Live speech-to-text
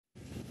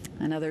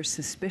Another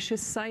suspicious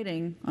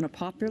sighting on a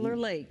popular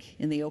lake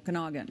in the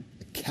Okanagan.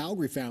 The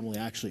Calgary family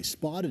actually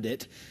spotted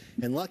it,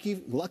 and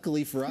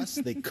luckily for us,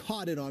 they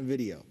caught it on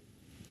video.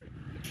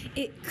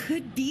 It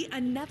could be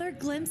another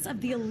glimpse of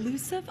the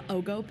elusive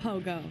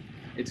Ogopogo.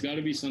 It's got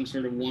to be some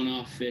sort of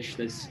one-off fish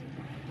that's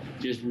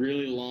just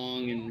really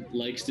long and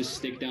likes to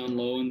stick down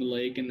low in the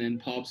lake and then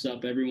pops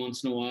up every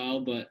once in a while.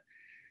 But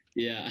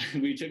yeah,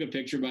 we took a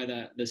picture by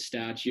the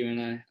statue,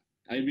 and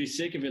I'd be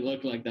sick if it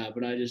looked like that,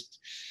 but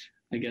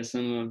I guess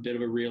I'm a bit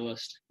of a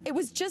realist. It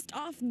was just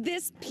off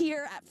this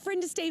pier at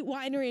Friend Estate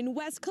Winery in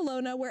West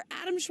Kelowna where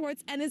Adam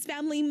Schwartz and his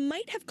family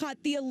might have caught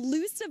the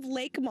elusive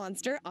lake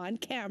monster on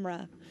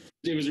camera.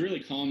 It was a really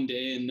calm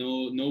day, and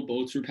no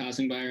boats were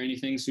passing by or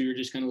anything, so we were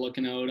just kind of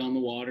looking out on the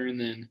water, and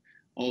then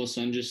all of a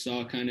sudden just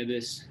saw kind of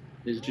this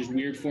just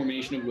weird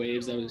formation of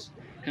waves that was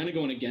kind of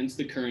going against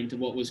the current of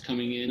what was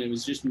coming in. It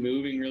was just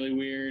moving really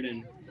weird,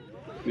 and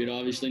we'd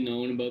obviously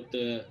known about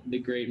the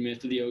great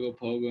myth of the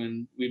Ogopogo,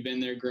 and we'd been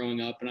there growing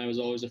up, and I was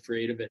always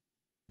afraid of it.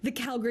 The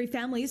Calgary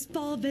family's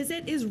fall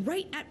visit is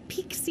right at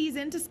peak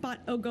season to spot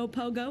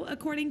Ogopogo,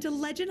 according to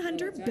legend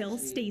hunter Bill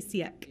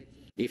Stasiuk.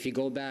 If you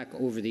go back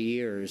over the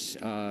years,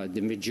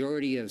 the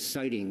majority of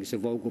sightings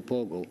of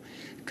Ogopogo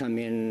come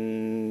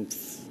in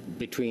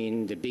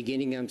between the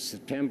beginning of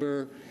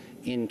September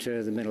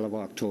into the middle of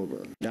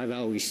October. I've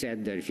always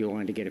said that if you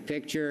want to get a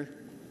picture,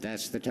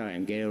 that's the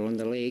time. Get out on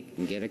the lake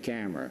and get a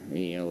camera.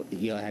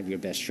 You'll have your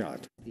best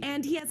shot.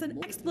 And he has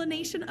an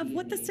explanation of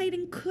what the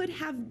sighting could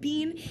have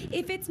been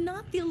if it's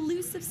not the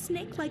elusive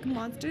snake-like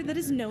monster that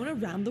is known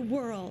around the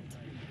world.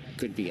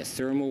 Could be a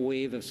thermal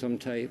wave of some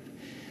type.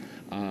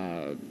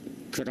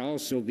 Could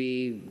also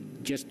be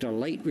just a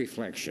light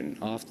reflection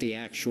off the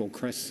actual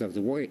crests of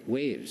the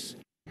waves.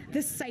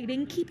 The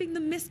sighting keeping the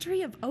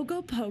mystery of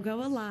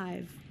Ogopogo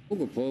alive.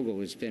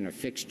 Ogopogo has been a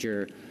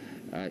fixture,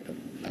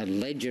 a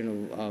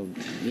legend of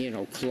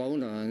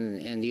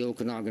Kelowna and the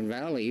Okanagan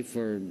Valley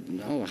for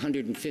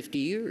 150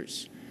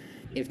 years.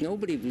 If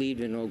nobody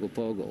believed in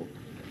Ogopogo,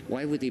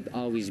 why would they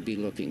always be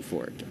looking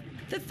for it?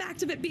 The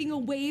fact of it being a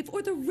wave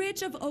or the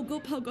ridge of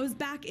Ogopogo's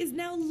back is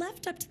now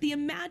left up to the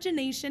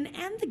imagination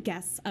and the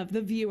guess of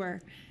the viewer.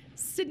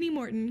 Sydney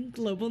Morton,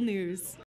 Global News.